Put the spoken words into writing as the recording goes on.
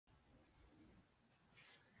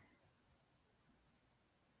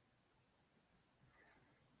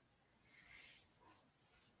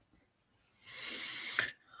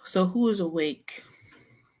So who is awake?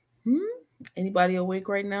 Anybody awake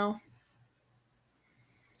right now?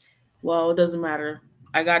 Well, it doesn't matter.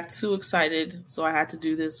 I got too excited, so I had to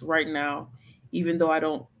do this right now, even though I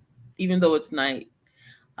don't, even though it's night.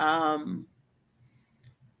 Um,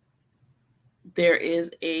 there's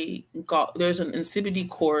an Nsibidi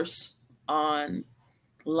course online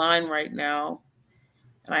right now,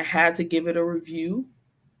 and I had to give it a review.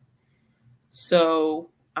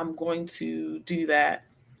 So I'm going to do that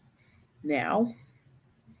now.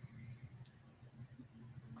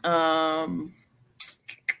 Let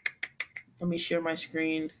me share my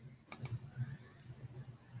screen.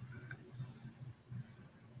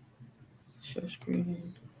 Share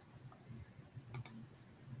screen.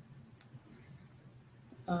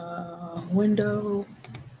 Window.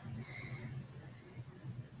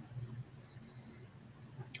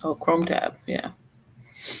 Oh, Chrome tab. Yeah.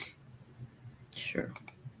 Sure.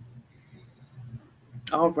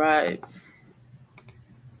 All right.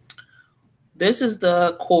 This is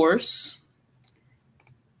the course.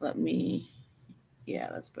 Yeah,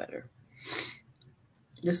 that's better.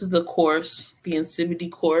 This is the course, the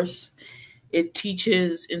Nsibidi course. It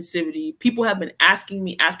teaches Nsibidi. People have been asking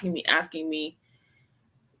me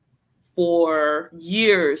for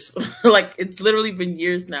years. Like, it's literally been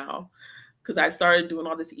years now, because I started doing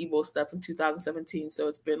all this Igbo stuff in 2017. So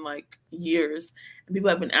it's been like years. And people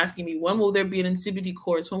have been asking me, when will there be an Nsibidi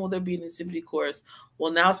course? When will there be an Nsibidi course?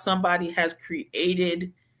 Well, now somebody has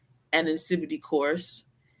created an Nsibidi course.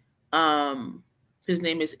 His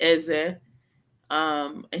name is Eze.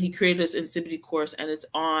 And he created this Nsibidi course, and it's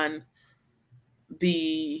on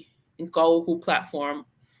the Nkowa Okwu platform.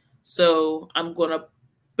 So I'm going to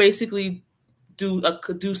basically do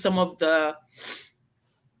some of the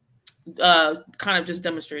kind of just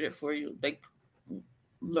demonstrate it for you, like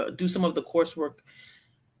do some of the coursework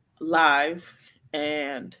live,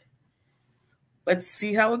 and let's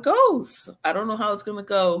see how it goes. I don't know how it's going to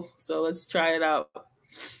go, so let's try it out.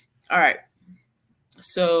 All right.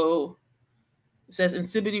 So it says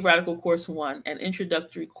Nsibidi Radical Course 1, an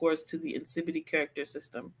introductory course to the Nsibidi character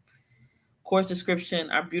system. Course description: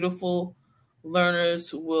 our beautiful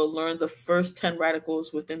learners will learn the first 10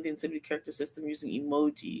 radicals within the Nsibidi character system using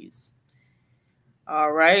emojis.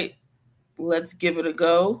 All right, let's give it a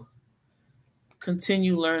go.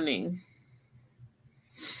 Continue learning.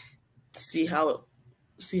 See how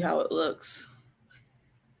it looks.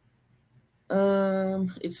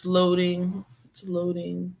 It's loading.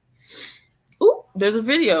 Ooh, there's a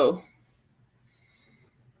video.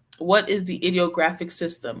 What is the ideographic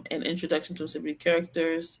system? An introduction to Nsibidi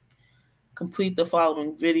characters. Complete the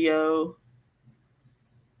following video.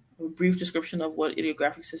 A brief description of what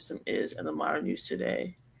ideographic system is and the modern use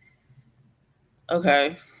today.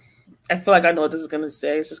 Okay. I feel like I know what this is going to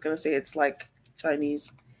say. It's just going to say it's like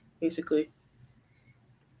Chinese, basically.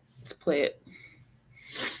 Let's play it.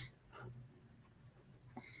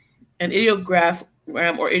 An ideograph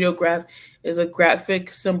is a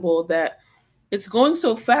graphic symbol that it's going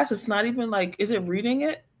so fast. It's not even like, is it reading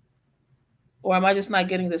it? Or am I just not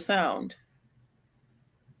getting the sound?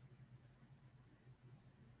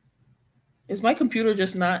 Is my computer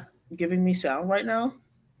just not giving me sound right now?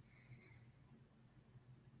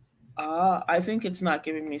 I think it's not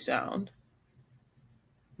giving me sound.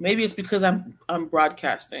 Maybe it's because I'm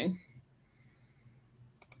broadcasting.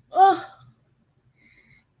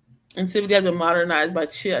 Nsibidi has been modernized by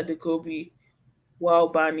Chia Adegobi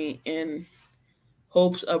Waubani in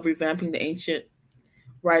hopes of revamping the ancient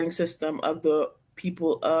writing system of the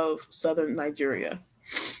people of southern Nigeria.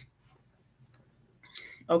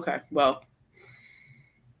 Okay, well,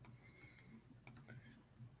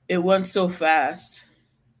 it went so fast.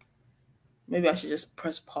 Maybe I should just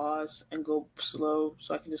press pause and go slow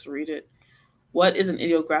so I can just read it. What is an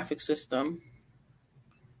ideographic system?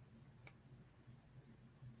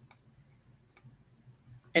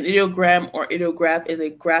 An ideogram or ideograph is a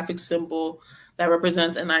graphic symbol that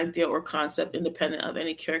represents an idea or concept independent of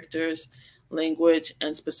any characters, language,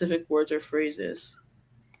 and specific words or phrases.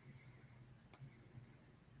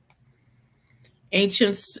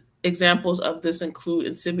 Ancient examples of this include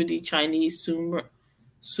Nsibidi, Chinese,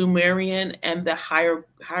 Sumerian, and the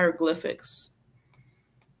hieroglyphics.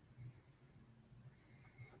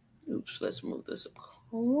 Oops, let's move this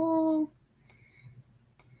along.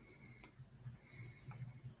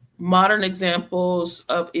 Modern examples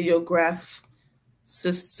of ideograph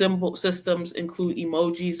systems include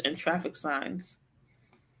emojis and traffic signs.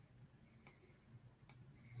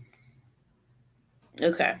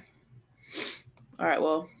 Okay. All right,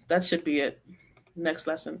 well, that should be it. Next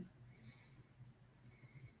lesson.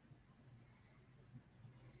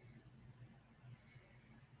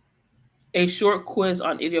 A short quiz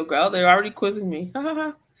on ideograph. They're already quizzing me.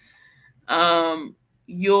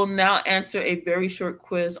 You'll now answer a very short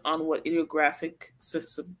quiz on what ideographic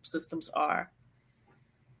systems are.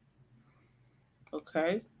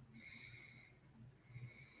 Okay.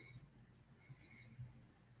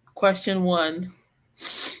 Question 1.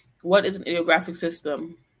 What is an ideographic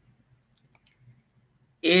system?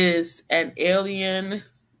 Is an ancient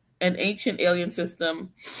alien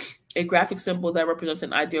system a graphic symbol that represents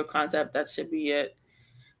an idea or concept? That should be it.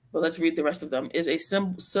 But let's read the rest of them. Is a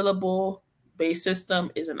syllable-based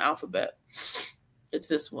system, is an alphabet. It's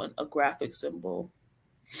this one, a graphic symbol.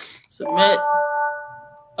 Submit.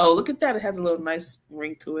 Oh, look at that. It has a little nice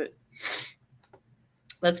ring to it.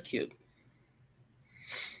 That's cute.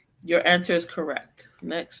 Your answer is correct.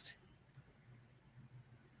 Next.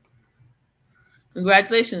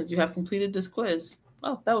 Congratulations, you have completed this quiz.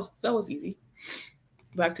 Oh, that was easy.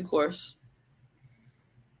 Back to course.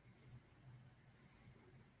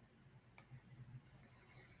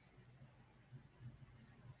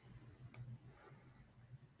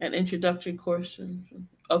 An introductory course.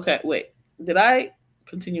 Okay, wait. Did I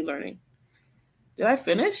continue learning? Did I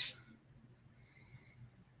finish?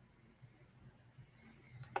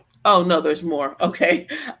 Oh, no, there's more. Okay.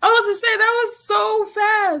 I was to say that was so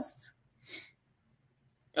fast.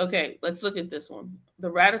 Okay, let's look at this one. The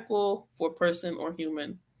radical for person or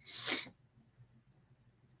human.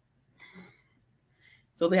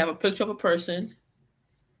 So they have a picture of a person.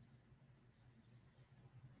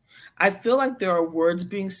 I feel like there are words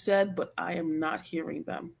being said, but I am not hearing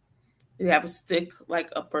them. They have a stick like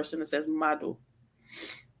a person that says Madu.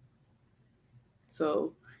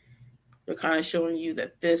 So they're kind of showing you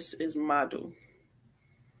that this is Madu.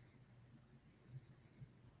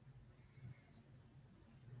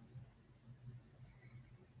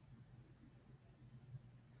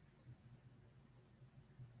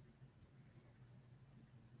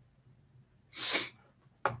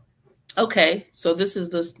 Okay, so this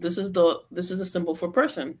is a symbol for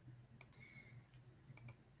person.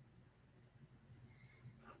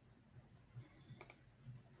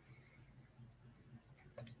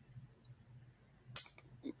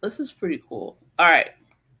 This is pretty cool. All right.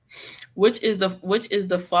 Which is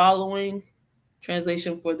the following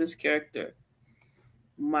translation for this character?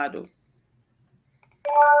 Madu.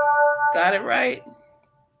 Got it right?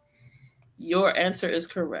 Your answer is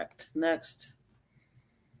correct. Next.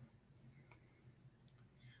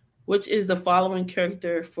 Which is the following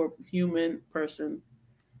character for human person?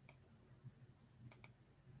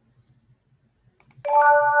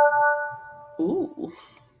 Ooh.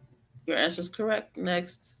 Your answer is correct.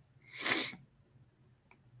 Next.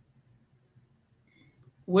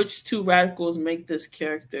 Which two radicals make this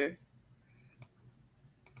character?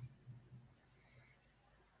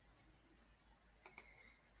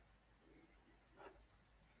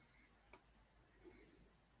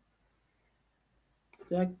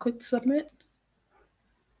 Did I click submit?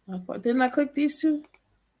 Didn't I click these two?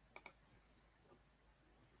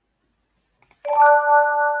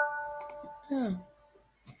 Yeah.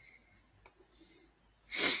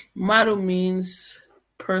 Madu means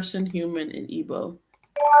person, human in Igbo.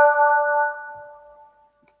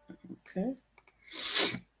 Okay.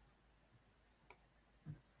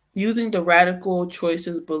 Using the radical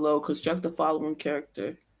choices below, construct the following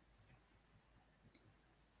character.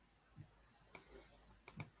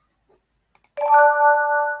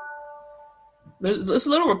 It's a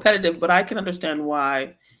little repetitive, but I can understand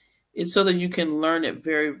why. It's so that you can learn it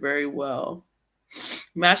very, very well.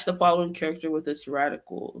 Match the following character with its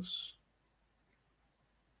radicals.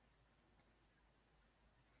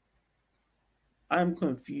 I'm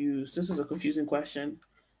confused. This is a confusing question.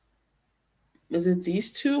 Is it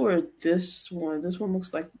these two or this one? This one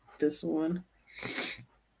looks like this one.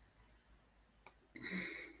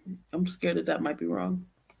 I'm scared that might be wrong.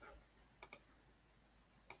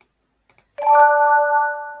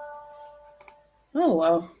 Oh,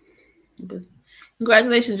 wow.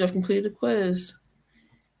 Congratulations, you've completed the quiz.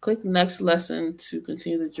 Click next lesson to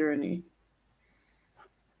continue the journey.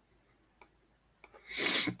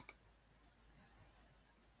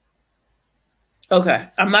 Okay,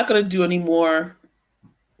 I'm not going to do any more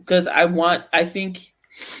because I think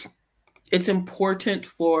it's important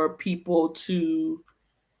for people to,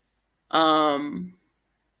 I'm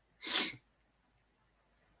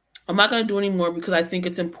not going to do any more because I think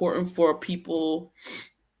it's important for people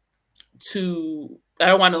to, I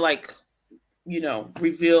don't want to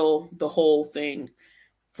reveal the whole thing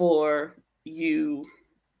for you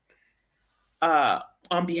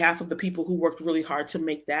on behalf of the people who worked really hard to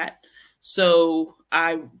make that. So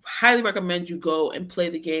I highly recommend you go and play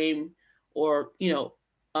the game or,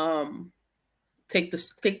 take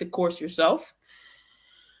the course yourself.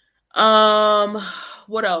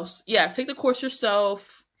 What else? Yeah, take the course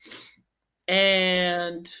yourself,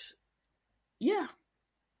 and yeah,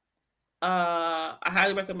 I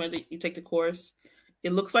highly recommend that you take the course.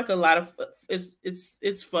 It looks like a lot of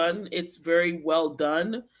it's fun. It's very well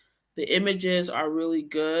done. The images are really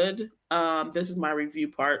good. This is my review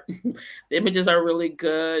part. The images are really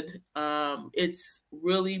good. It's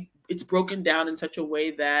broken down in such a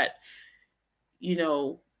way that you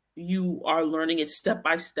know you are learning it step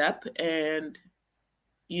by step, and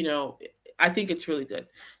you know I think it's really good.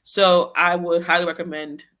 So I would highly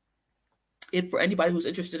recommend it for anybody who's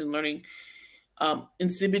interested in learning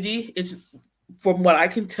Nsibidi. Is, from what I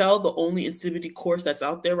can tell, the only Nsibidi course that's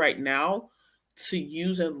out there right now to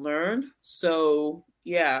use and learn. So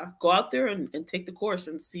yeah, go out there and take the course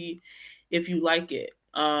and see if you like it.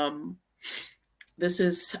 This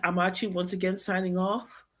is Amachi once again signing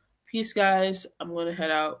off. Peace, guys. I'm gonna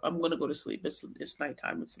head out. I'm gonna go to sleep. It's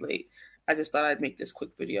nighttime. It's late. I just thought I'd make this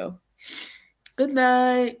quick video. Good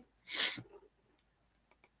night.